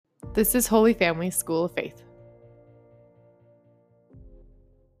This is Holy Family School of Faith.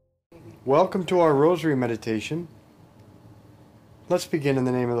 Welcome to our Rosary Meditation. Let's begin in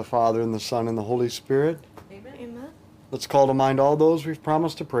the name of the Father, and the Son, and the Holy Spirit. Amen. Let's call to mind all those we've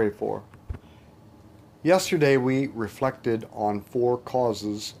promised to pray for. Yesterday we reflected on 4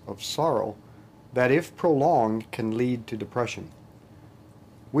 causes of sorrow that, if prolonged, can lead to depression.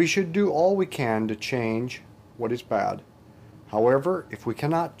 We should do all we can to change what is bad. However, if we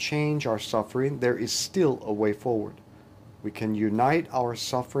cannot change our suffering, there is still a way forward. We can unite our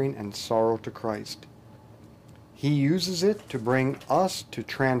suffering and sorrow to Christ. He uses it to bring us to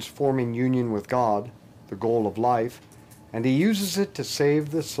transforming union with God, the goal of life, and He uses it to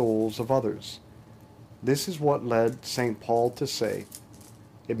save the souls of others. This is what led St. Paul to say,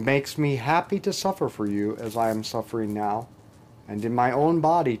 "It makes me happy to suffer for you as I am suffering now, and in my own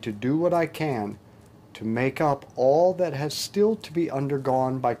body to do what I can to make up all that has still to be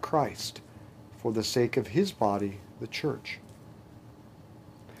undergone by Christ for the sake of His body, the Church."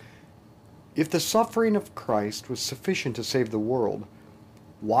 If the suffering of Christ was sufficient to save the world,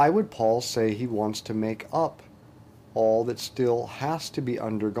 why would Paul say he wants to make up all that still has to be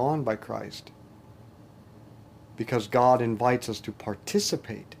undergone by Christ? Because God invites us to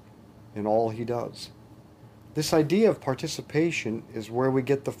participate in all He does. This idea of participation is where we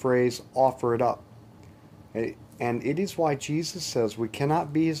get the phrase, "offer it up." And it is why Jesus says we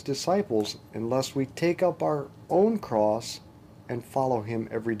cannot be His disciples unless we take up our own cross and follow Him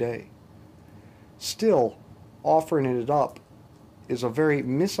every day. Still, offering it up is a very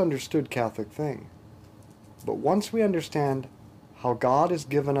misunderstood Catholic thing. But once we understand how God has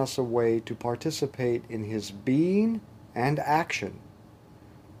given us a way to participate in His being and action,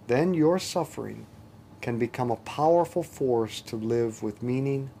 then your suffering can become a powerful force to live with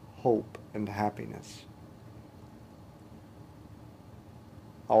meaning, hope, and happiness.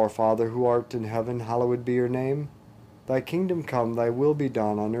 Our Father, who art in heaven, hallowed be your name. Thy kingdom come, thy will be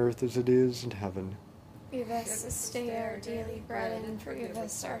done on earth as it is in heaven. Give us this day our daily bread, and forgive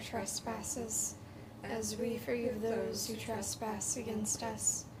us our trespasses, as we forgive those who trespass against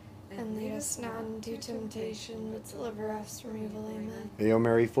us. And lead us not into temptation, but deliver us from evil. Amen. Hail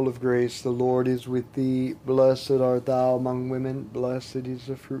Mary, full of grace, the Lord is with thee. Blessed art thou among women, blessed is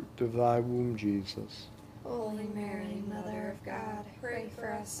the fruit of thy womb, Jesus. Holy Mary, Mother of God, pray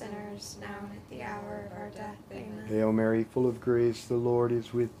for us sinners, now and at the hour of our death. Amen. Hail Mary, full of grace, the Lord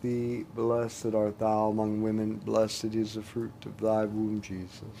is with thee. Blessed art thou among women, blessed is the fruit of thy womb,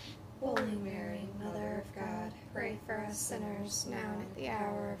 Jesus. Holy Mary, Mother of God, pray for us sinners, now and at the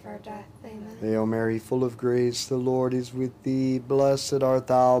hour of our death. Amen. Hail Mary, full of grace, the Lord is with thee. Blessed art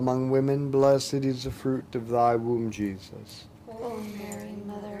thou among women, blessed is the fruit of thy womb, Jesus. Holy Mary,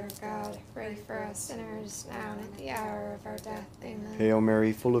 Mother of God, pray for us sinners, now and at the hour of our death. Amen. Hail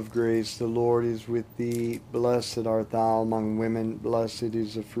Mary, full of grace, the Lord is with thee. Blessed art thou among women, blessed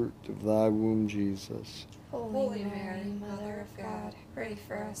is the fruit of thy womb, Jesus. Holy Mary, Mother of God, pray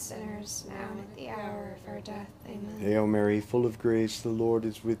for us sinners, now and at the hour of our death. Amen. Hail Mary, full of grace, the Lord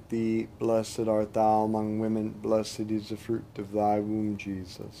is with thee. Blessed art thou among women, blessed is the fruit of thy womb,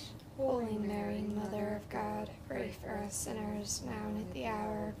 Jesus. Holy Mary, Mother of God, pray for us sinners, now and at the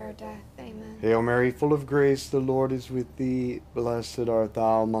hour of our death. Amen. Hail Mary, full of grace, the Lord is with thee. Blessed art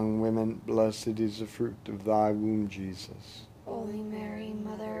thou among women, blessed is the fruit of thy womb, Jesus. Holy Mary,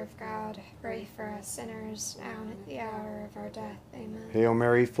 Mother of God, pray for us sinners, now and at the hour of our death. Amen. Hail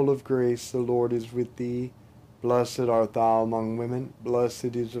Mary, full of grace, the Lord is with thee. Blessed art thou among women,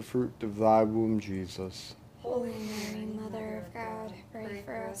 blessed is the fruit of thy womb, Jesus. Holy Mary, Mother of God, pray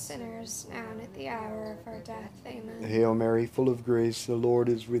for us sinners, now and at the hour of our death. Amen. Hail Mary, full of grace, the Lord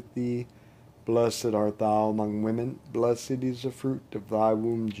is with thee. Blessed art thou among women, blessed is the fruit of thy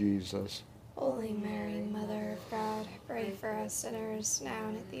womb, Jesus. Holy Mary, Mother of God, pray for us sinners, now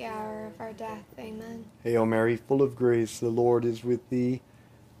and at the hour of our death. Amen. Hail Mary, full of grace, the Lord is with thee.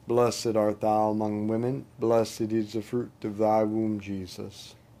 Blessed art thou among women, blessed is the fruit of thy womb,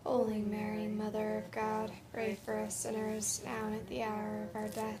 Jesus. Holy Mary, Mother of God, pray for us sinners, now and at the hour of our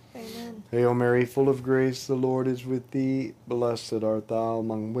death. Amen. Hail Mary, full of grace, the Lord is with thee. Blessed art thou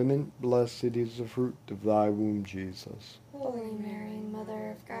among women, blessed is the fruit of thy womb, Jesus. Holy Mary,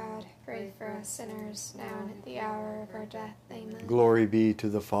 Mother of God, pray for us sinners, now and at the hour of our death. Amen. Glory be to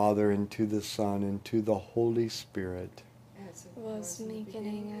the Father, and to the Son, and to the Holy Spirit. As it was in the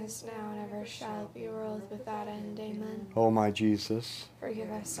beginning, as now, and ever shall be, world without end. Amen. O my Jesus, Forgive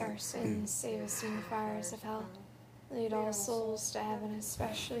us our sins, save us from the fires of hell. Lead all souls to heaven,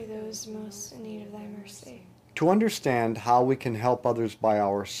 especially those most in need of thy mercy. to understand how we can help others by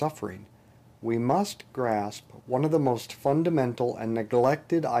our suffering, we must grasp one of the most fundamental and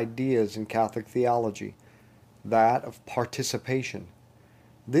neglected ideas in Catholic theology, that of participation.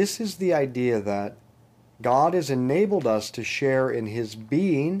 This is the idea that God has enabled us to share in His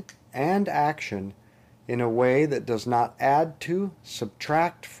being and action in a way that does not add to,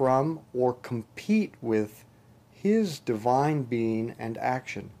 subtract from, or compete with His divine being and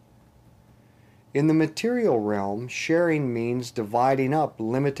action. In the material realm, sharing means dividing up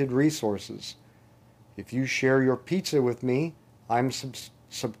limited resources. If you share your pizza with me, I'm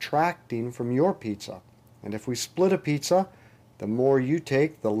subtracting from your pizza. And if we split a pizza, the more you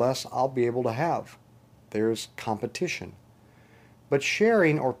take, the less I'll be able to have. There's competition. But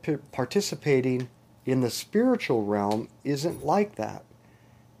sharing or participating in the spiritual realm isn't like that.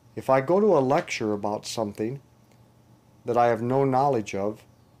 If I go to a lecture about something that I have no knowledge of,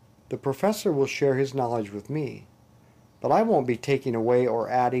 the professor will share his knowledge with me, but I won't be taking away or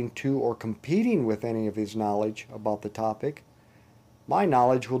adding to or competing with any of his knowledge about the topic. My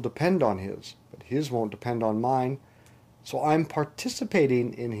knowledge will depend on his, but his won't depend on mine, so I'm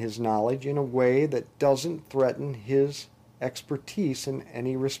participating in his knowledge in a way that doesn't threaten his expertise in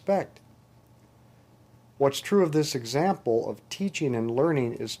any respect. What's true of this example of teaching and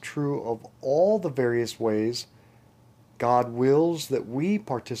learning is true of all the various ways God wills that we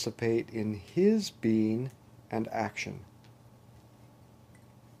participate in His being and action.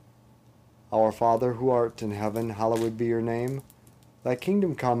 Our Father, who art in heaven, hallowed be your name. Thy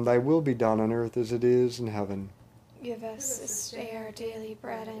kingdom come, thy will be done on earth as it is in heaven. Give us this day our daily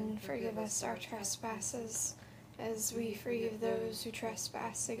bread, and forgive us our trespasses, as we forgive those who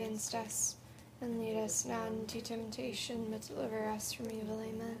trespass against us. And lead us not into temptation, but deliver us from evil.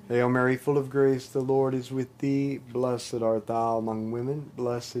 Amen. Hail Mary, full of grace, the Lord is with thee. Blessed art thou among women.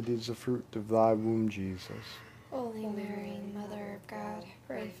 Blessed is the fruit of thy womb, Jesus. Holy Mary, Mother of God,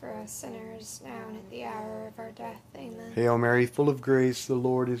 pray for us sinners, now and at the hour of our death. Amen. Hail Mary, full of grace, the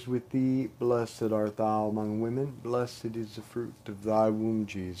Lord is with thee. Blessed art thou among women. Blessed is the fruit of thy womb,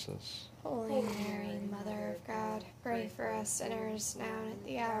 Jesus. Holy Mary, Mother of God, pray for us sinners, now and at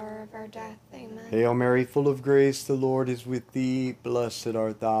the hour of our death. Amen. Hail Mary, full of grace, the Lord is with thee. Blessed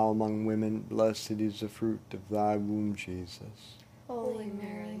art thou among women. Blessed is the fruit of thy womb, Jesus. Holy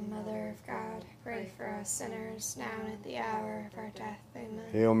Mary, Mother of God, pray for us sinners, now and at the hour of our death. Amen.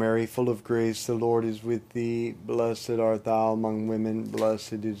 Hail Mary, full of grace, the Lord is with thee. Blessed art thou among women.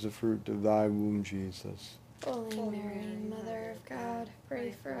 Blessed is the fruit of thy womb, Jesus. Holy Mary, Mother of God,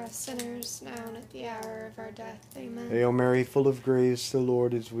 pray for us sinners, now and at the hour of our death. Amen. Hail Mary, full of grace, the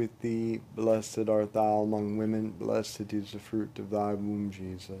Lord is with thee. Blessed art thou among women. Blessed is the fruit of thy womb,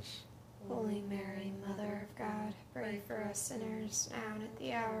 Jesus. Holy Mary, Mother of God, pray for us sinners, now and at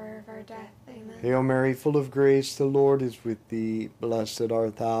the hour of our death. Amen. Hail Mary, full of grace, the Lord is with thee. Blessed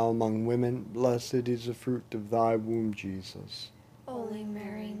art thou among women. Blessed is the fruit of thy womb, Jesus. Holy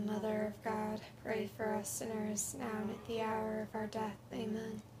Mary, Mother of God, pray for us sinners, now and at the hour of our death.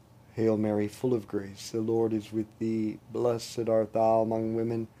 Amen. Hail Mary, full of grace, the Lord is with thee. Blessed art thou among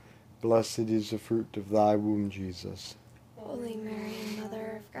women. Blessed is the fruit of thy womb, Jesus. Holy Mary,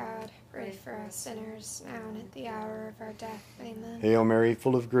 Mother of God, pray for us sinners, now and at the hour of our death. Amen. Hail Mary,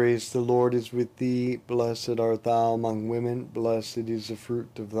 full of grace, the Lord is with thee. Blessed art thou among women. Blessed is the fruit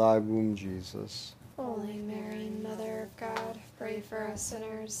of thy womb, Jesus. Holy Mary, Mother of God, pray for us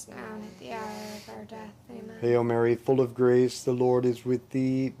sinners, now and at the hour of our death. Amen. Hail Mary, full of grace, the Lord is with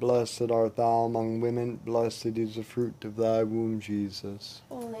thee. Blessed art thou among women. Blessed is the fruit of thy womb, Jesus.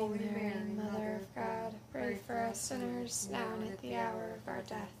 Holy Mary, Mother of God, pray for us sinners, now and at the hour of our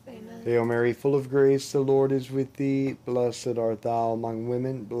death. Amen. Hail Mary, full of grace, the Lord is with thee. Blessed art thou among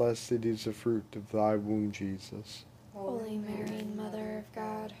women. Blessed is the fruit of thy womb, Jesus. Holy Mary, Mother of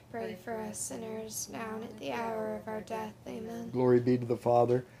God, pray for us sinners, now and at the hour of our death. Amen. Glory be to the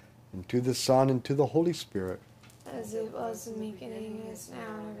Father, and to the Son, and to the Holy Spirit. As it was in the beginning, is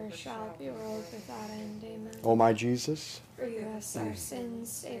now, and ever shall be, world without end. Amen. O my Jesus, forgive us our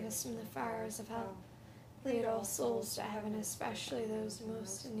sins, save us from the fires of hell. Lead all souls to heaven, especially those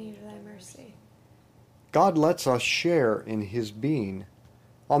most in need of thy mercy. God lets us share in His being.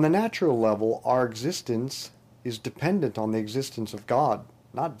 On the natural level, our existence is dependent on the existence of God,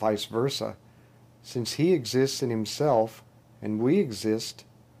 not vice versa, since He exists in Himself and we exist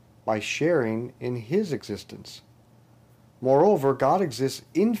by sharing in His existence. Moreover, God exists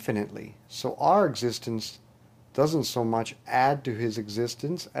infinitely, so our existence doesn't so much add to His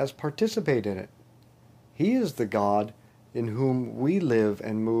existence as participate in it. He is the God in whom we live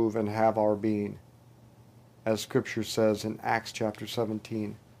and move and have our being, as Scripture says in Acts chapter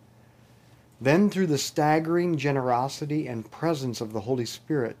 17. Then through the staggering generosity and presence of the Holy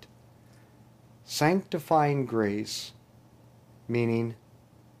Spirit, Sanctifying grace, meaning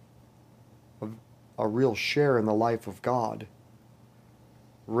a real share in the life of God,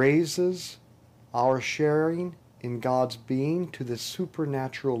 raises our sharing in God's being to the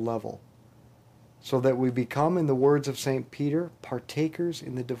supernatural level, so that we become, in the words of St. Peter, partakers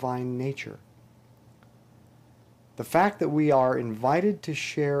in the divine nature. The fact that we are invited to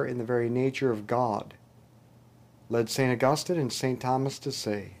share in the very nature of God led St. Augustine and St. Thomas to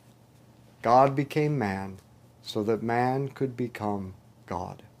say, God became man so that man could become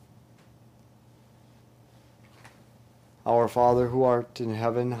God. Our Father, who art in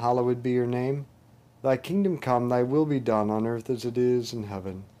heaven, hallowed be your name. Thy kingdom come, thy will be done on earth as it is in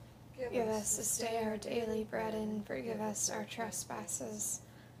heaven. Give us this day our daily bread, and forgive us our trespasses,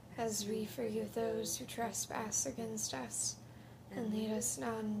 as we forgive those who trespass against us. And lead us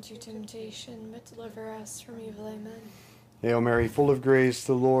not into temptation, but deliver us from evil. Amen. Hail Mary, full of grace,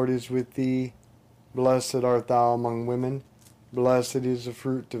 the Lord is with thee. Blessed art thou among women. Blessed is the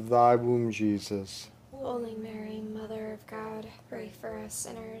fruit of thy womb, Jesus. Holy Mary, Mother of God, pray for us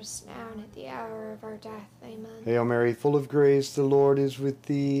sinners, now and at the hour of our death. Amen. Hail Mary, full of grace, the Lord is with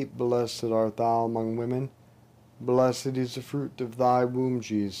thee. Blessed art thou among women. Blessed is the fruit of thy womb,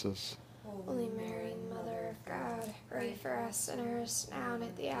 Jesus. Holy Mary, Mother of God, pray for us sinners, now and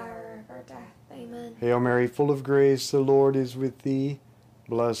at the hour of our death. Amen. Hail Mary, full of grace, the Lord is with thee.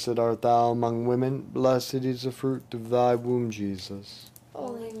 Blessed art thou among women. Blessed is the fruit of thy womb, Jesus.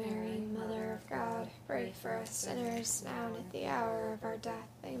 Holy Mary, Mother of God, pray for us sinners, now and at the hour of our death.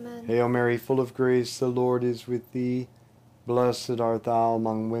 Amen. Hail Mary, full of grace, the Lord is with thee. Blessed art thou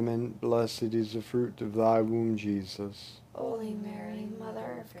among women. Blessed is the fruit of thy womb, Jesus. Holy Mary,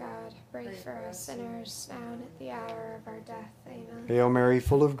 Mother of God, pray for us sinners, now and at the hour of our death. Amen. Hail Mary,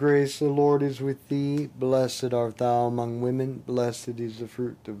 full of grace, the Lord is with thee. Blessed art thou among women. Blessed is the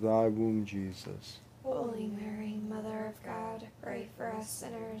fruit of thy womb, Jesus. Holy Mary, Mother of God, pray for us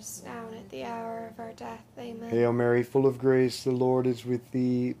sinners, now and at the hour of our death. Amen. Hail Mary, full of grace, the Lord is with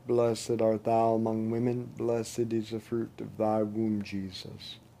thee. Blessed art thou among women. Blessed is the fruit of thy womb,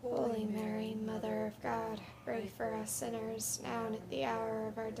 Jesus. Holy Mary, Mother of God, pray for us sinners, now and at the hour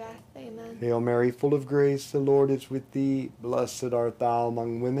of our death. Amen. Hail Mary, full of grace, the Lord is with thee. Blessed art thou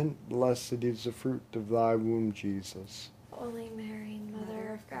among women. Blessed is the fruit of thy womb, Jesus. Holy Mary,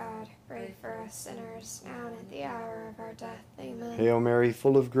 Mother of God, pray for us sinners, now and at the hour of our death. Amen. Hail Mary,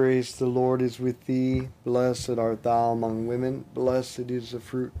 full of grace, the Lord is with thee. Blessed art thou among women. Blessed is the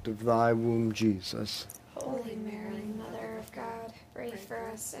fruit of thy womb, Jesus. Holy Mary, Mother of God, pray for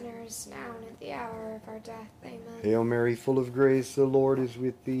us sinners, now and at the hour of our death. Amen. Hail Mary, full of grace, the Lord is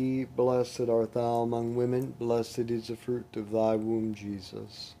with thee. Blessed art thou among women. Blessed is the fruit of thy womb,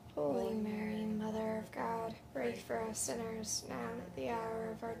 Jesus. Holy Mary, Mother of God, pray for us sinners, now and at the hour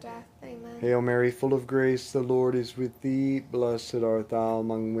of our death. Amen. Hail Mary, full of grace, the Lord is with thee. Blessed art thou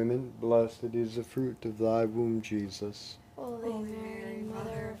among women. Blessed is the fruit of thy womb, Jesus. Holy Mary,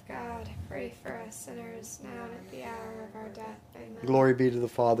 Mother of God, pray for us sinners, now and at the hour of our death. Amen. Glory be to the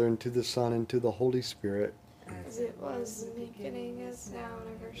Father, and to the Son, and to the Holy Spirit. As it was in the beginning, is now,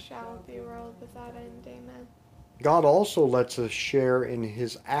 and ever shall be, world without end. Amen. God also lets us share in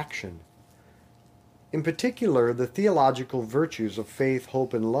his action. In particular, the theological virtues of faith,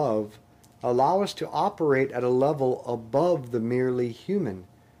 hope, and love allow us to operate at a level above the merely human,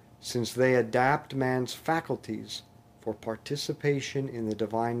 since they adapt man's faculties for participation in the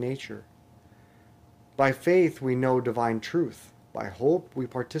divine nature. By faith, we know divine truth. By hope, we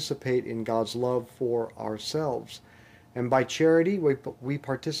participate in God's love for ourselves. And by charity, we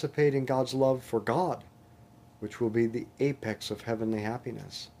participate in God's love for God, which will be the apex of heavenly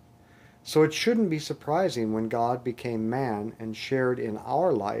happiness. So it shouldn't be surprising when God became man and shared in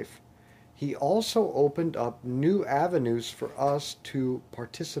our life, he also opened up new avenues for us to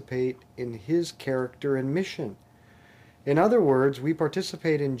participate in his character and mission. In other words, we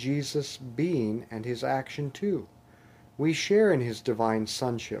participate in Jesus' being and his action too. We share in his divine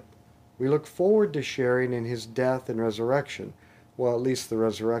sonship. We look forward to sharing in his death and resurrection, well, at least the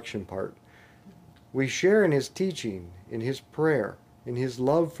resurrection part. We share in his teaching, in his prayer, in his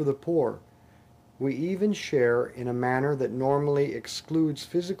love for the poor. We even share in a manner that normally excludes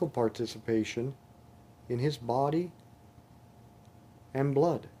physical participation in his body and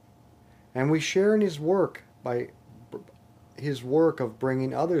blood. And we share in his work by his work of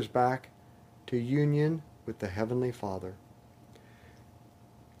bringing others back to union with the Heavenly Father.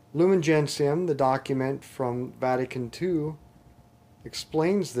 Lumen Gentium, the document from Vatican II,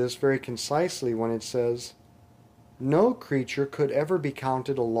 explains this very concisely when it says, "No creature could ever be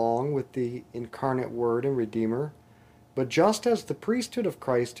counted along with the incarnate Word and Redeemer, But just as the priesthood of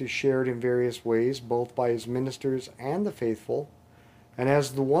Christ is shared in various ways, both by his ministers and the faithful, and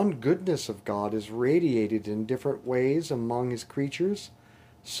as the one goodness of God is radiated in different ways among his creatures,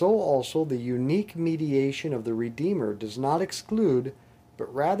 so also the unique mediation of the Redeemer does not exclude,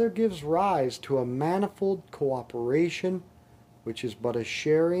 but rather gives rise to a manifold cooperation, which is but a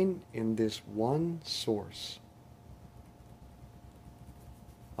sharing in this one source.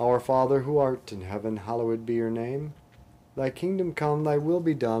 Our Father, who art in heaven, hallowed be your name. Thy kingdom come, thy will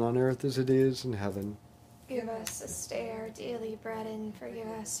be done on earth as it is in heaven. Give us this day our daily bread, and forgive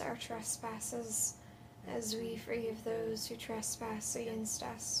us our trespasses, as we forgive those who trespass against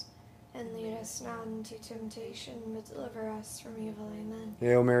us. And lead us not into temptation, but deliver us from evil. Amen.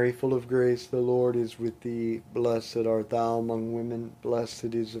 Hail Mary, full of grace, the Lord is with thee. Blessed art thou among women,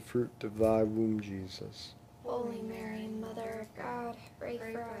 blessed is the fruit of thy womb, Jesus. Holy Mary, Mother of God, pray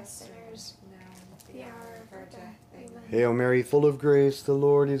for us sinners, now and at the hour of our death. Amen. Hail Mary, full of grace, the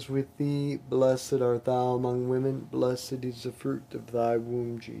Lord is with thee. Blessed art thou among women, blessed is the fruit of thy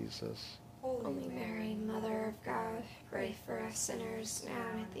womb, Jesus. Holy Mary, Mother of God, pray for us sinners,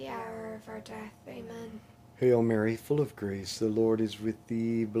 now and at the hour of our death. Amen. Hail Mary, full of grace, the Lord is with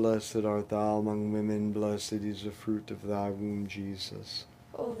thee. Blessed art thou among women, blessed is the fruit of thy womb, Jesus.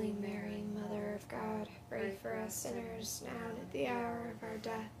 Holy Mary, Mother of God, pray for us sinners, now and at the hour of our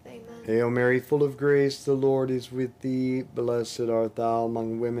death. Amen. Hail Mary, full of grace, the Lord is with thee. Blessed art thou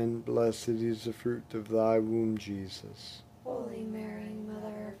among women, blessed is the fruit of thy womb, Jesus. Holy Mary,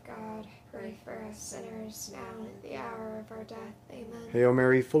 Mother of God, pray for us sinners, now and at the hour of our death. Amen. Hail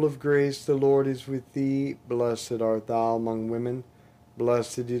Mary, full of grace, the Lord is with thee. Blessed art thou among women,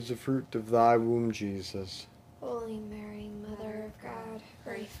 blessed is the fruit of thy womb, Jesus. Holy Mary, Mother of God,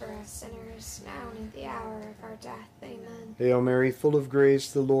 pray for us sinners, now and at the hour of our death. Amen. Hail Mary, full of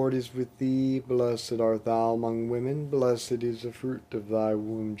grace, the Lord is with thee. Blessed art thou among women, blessed is the fruit of thy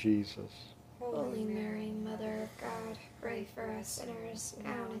womb, Jesus. Holy Mary, Mother of God, pray for us sinners,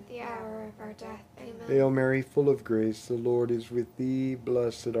 now and at the hour of our death. Amen. Hail Mary, full of grace, the Lord is with thee.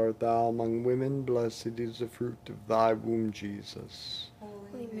 Blessed art thou among women, blessed is the fruit of thy womb, Jesus.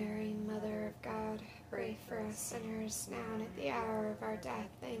 Holy Mary, Mother of God, pray for us sinners, now and at the hour of our death.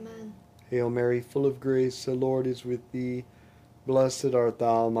 Amen. Hail Mary, full of grace, the Lord is with thee. Blessed art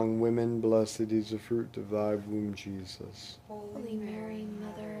thou among women, blessed is the fruit of thy womb, Jesus. Holy Mary,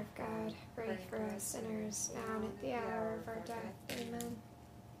 Mother of God, pray for us sinners, now and at the hour of our death. Amen.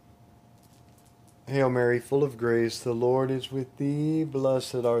 Hail Mary, full of grace, the Lord is with thee.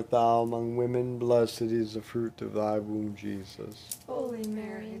 Blessed art thou among women, blessed is the fruit of thy womb, Jesus. Holy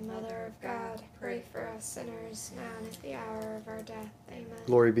Mary, Mother of God, pray for us sinners, now and at the hour of our death. Amen.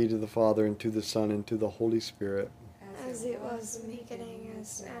 Glory be to the Father, and to the Son, and to the Holy Spirit. As it was in the beginning,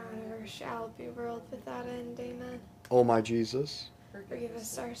 is now, and ever shall be, world without end. Amen. O my Jesus, Forgive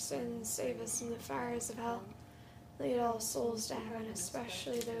us our sins, save us from the fires of hell. Lead all souls to heaven,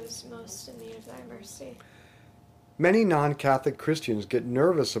 especially those most in need of thy mercy. many non-Catholic Christians get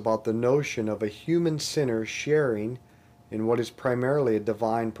nervous about the notion of a human sinner sharing in what is primarily a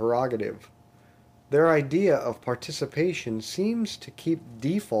divine prerogative. Their idea of participation seems to keep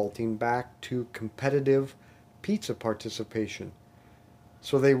defaulting back to competitive pizza participation.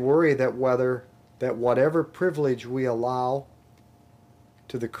 So they worry that whatever privilege we allow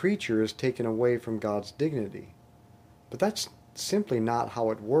to the creature is taken away from God's dignity. But that's simply not how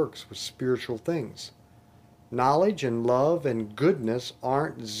it works with spiritual things. Knowledge and love and goodness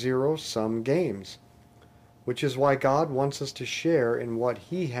aren't zero-sum games, which is why God wants us to share in what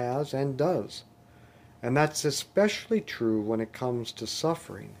He has and does. And that's especially true when it comes to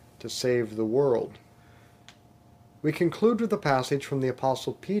suffering to save the world. We conclude with a passage from the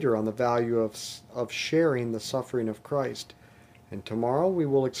Apostle Peter on the value of sharing the suffering of Christ. And tomorrow we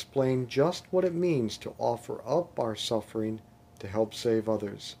will explain just what it means to offer up our suffering to help save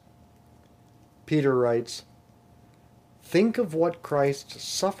others. Peter writes, "Think of what Christ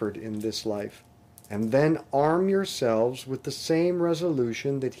suffered in this life, and then arm yourselves with the same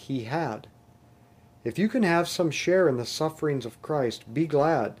resolution that He had. If you can have some share in the sufferings of Christ, be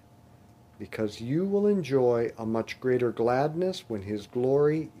glad, because you will enjoy a much greater gladness when His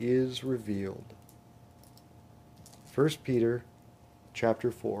glory is revealed." 1 Peter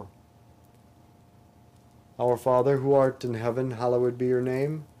chapter 4. Our Father, who art in heaven, hallowed be your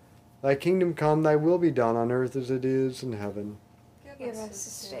name. Thy kingdom come, thy will be done on earth as it is in heaven. Give us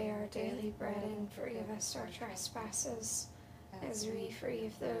this day our daily bread, and forgive us our trespasses, as we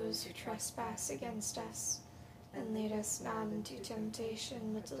forgive those who trespass against us. And lead us not into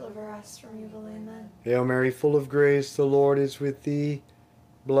temptation, but deliver us from evil. Amen. Hail Mary, full of grace, the Lord is with thee.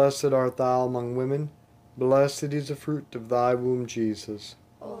 Blessed art thou among women, Blessed is the fruit of thy womb, Jesus.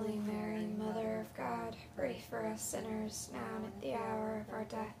 Holy Mary, Mother of God, pray for us sinners, now and at the hour of our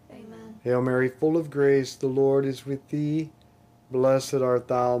death. Amen. Hail Mary, full of grace, the Lord is with thee. Blessed art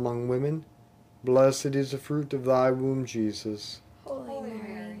thou among women. Blessed is the fruit of thy womb, Jesus. Holy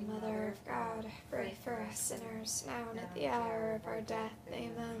Mary, Mother of God, pray for us sinners, now and at the hour of our death.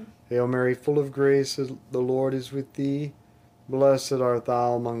 Amen. Hail Mary, full of grace, the Lord is with thee. Blessed art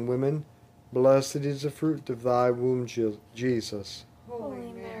thou among women. Blessed is the fruit of thy womb, Jesus.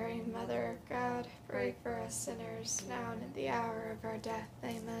 Holy Mary, Mother of God, pray for us sinners, now and at the hour of our death.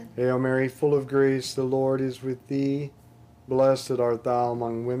 Amen. Hail Mary, full of grace, the Lord is with thee. Blessed art thou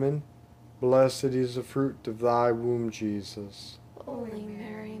among women. Blessed is the fruit of thy womb, Jesus. Holy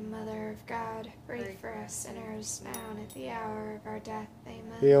Mary, Mother of God, pray for us sinners, now and at the hour of our death.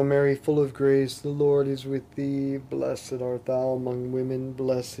 Amen. Hail Mary, full of grace, the Lord is with thee. Blessed art thou among women.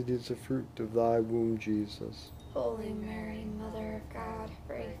 Blessed is the fruit of thy womb, Jesus. Holy Mary, Mother of God,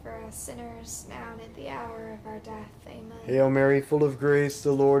 pray for us sinners, now and at the hour of our death. Amen. Hail Mary, full of grace,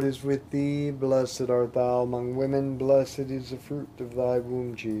 the Lord is with thee. Blessed art thou among women. Blessed is the fruit of thy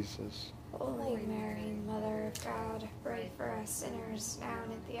womb, Jesus. Holy Mary, Mother of God, pray for us sinners, now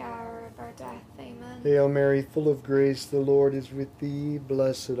and at the hour of our death. Amen. Hail Mary, full of grace, the Lord is with thee.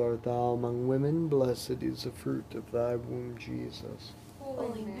 Blessed art thou among women. Blessed is the fruit of thy womb, Jesus.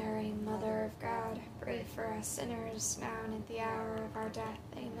 Holy Mary, Mother of God, pray for us sinners, now and at the hour of our death.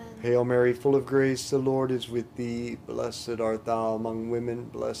 Amen. Hail Mary, full of grace, the Lord is with thee. Blessed art thou among women.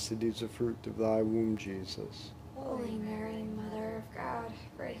 Blessed is the fruit of thy womb, Jesus. Holy Mary, Mother of God,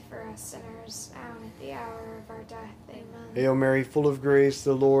 pray for us sinners, now and at the hour of our death. Amen. Hail Mary, full of grace,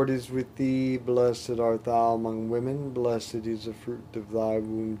 the Lord is with thee. Blessed art thou among women. Blessed is the fruit of thy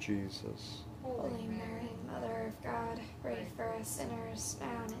womb, Jesus. Holy Mary, Mother of God, pray for us sinners,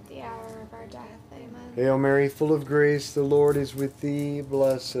 now and at the hour of our death. Amen. Hail Mary, full of grace, the Lord is with thee.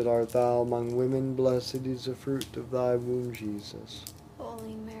 Blessed art thou among women. Blessed is the fruit of thy womb, Jesus.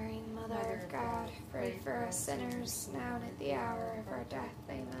 Holy Mary, Mother of God, pray for us sinners, now and at the hour of our death.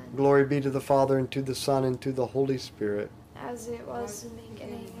 Amen. Glory be to the Father, and to the Son, and to the Holy Spirit. As it was in the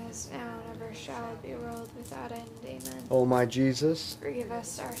beginning, is now, and ever shall be, world without end. Amen. O my Jesus, Forgive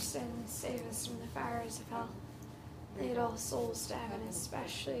us our sins, save us from the fires of hell. Lead all souls to heaven,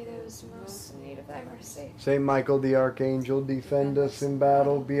 especially those most in need of thy mercy. Saint Michael the Archangel, defend us in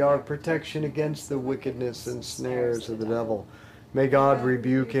battle. Be our protection against the wickedness and snares of the devil. May God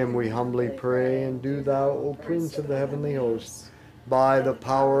rebuke him, we humbly pray. And do thou, O Prince of the heavenly host, by the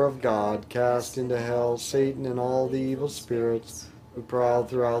power of God, cast into hell Satan and all the evil spirits who prowl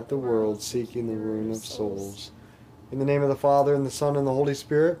throughout the world, seeking the ruin of souls. In the name of the Father, and the Son, and the Holy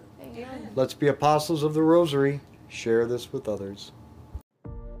Spirit, Amen. let's be apostles of the Rosary. Share this with others.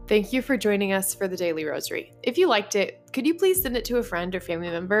 Thank you for joining us for the Daily Rosary. If you liked it, could you please send it to a friend or family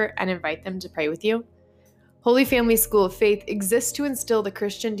member and invite them to pray with you? Holy Family School of Faith exists to instill the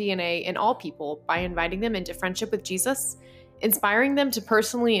Christian DNA in all people by inviting them into friendship with Jesus, inspiring them to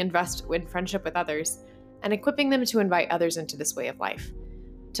personally invest in friendship with others, and equipping them to invite others into this way of life.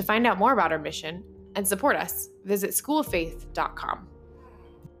 To find out more about our mission and support us, visit schooloffaith.com.